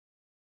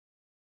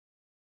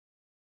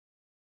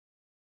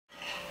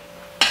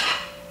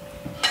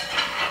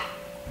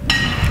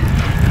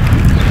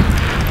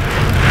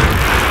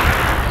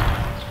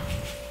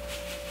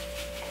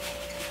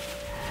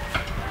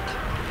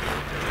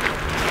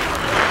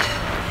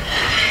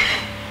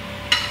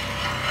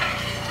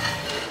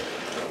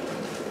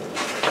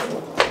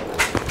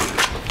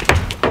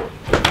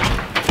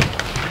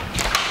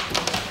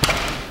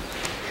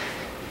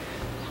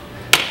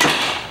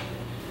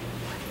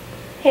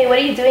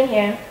are you doing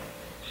here?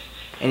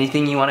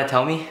 Anything you want to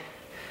tell me?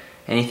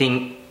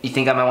 Anything you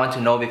think I might want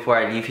to know before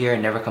I leave here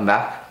and never come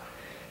back?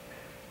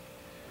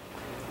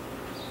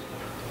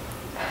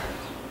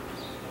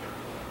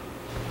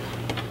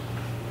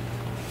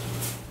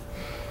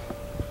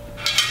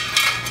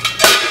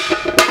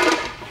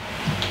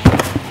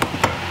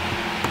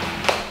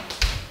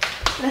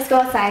 Let's go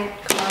outside.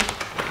 Come on.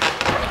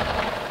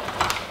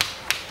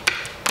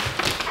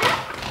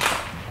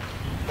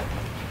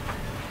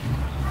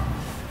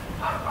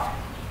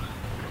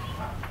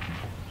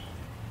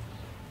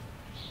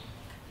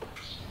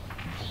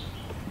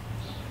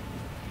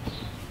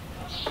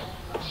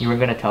 You were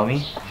gonna tell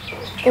me?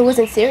 It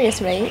wasn't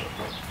serious, right?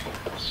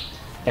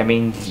 That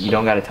means you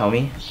don't gotta tell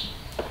me?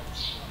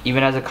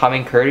 Even as a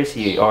common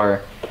courtesy,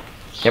 or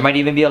there might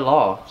even be a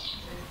law.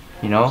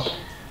 You know?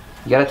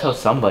 You gotta tell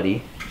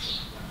somebody.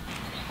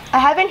 I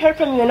haven't heard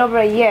from you in over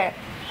a year.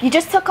 You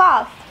just took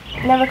off.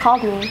 Never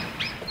called me.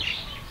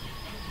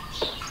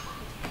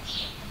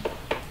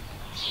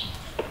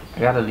 I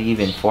gotta leave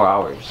in 4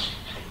 hours.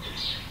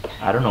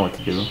 I don't know what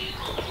to do.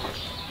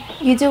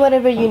 You do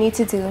whatever you need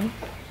to do.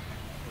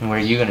 And what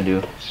are you gonna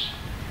do?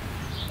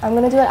 I'm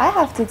gonna do what I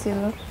have to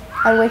do.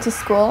 I'm going to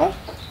school.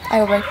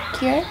 I work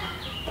here.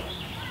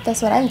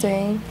 That's what I'm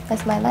doing.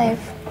 That's my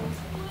life.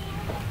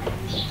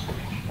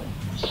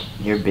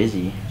 You're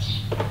busy.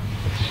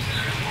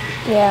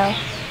 Yeah,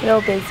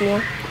 real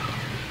busy.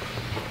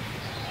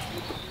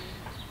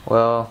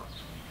 Well,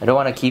 I don't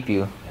want to keep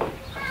you.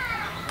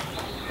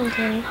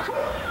 Okay.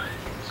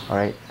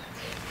 Alright.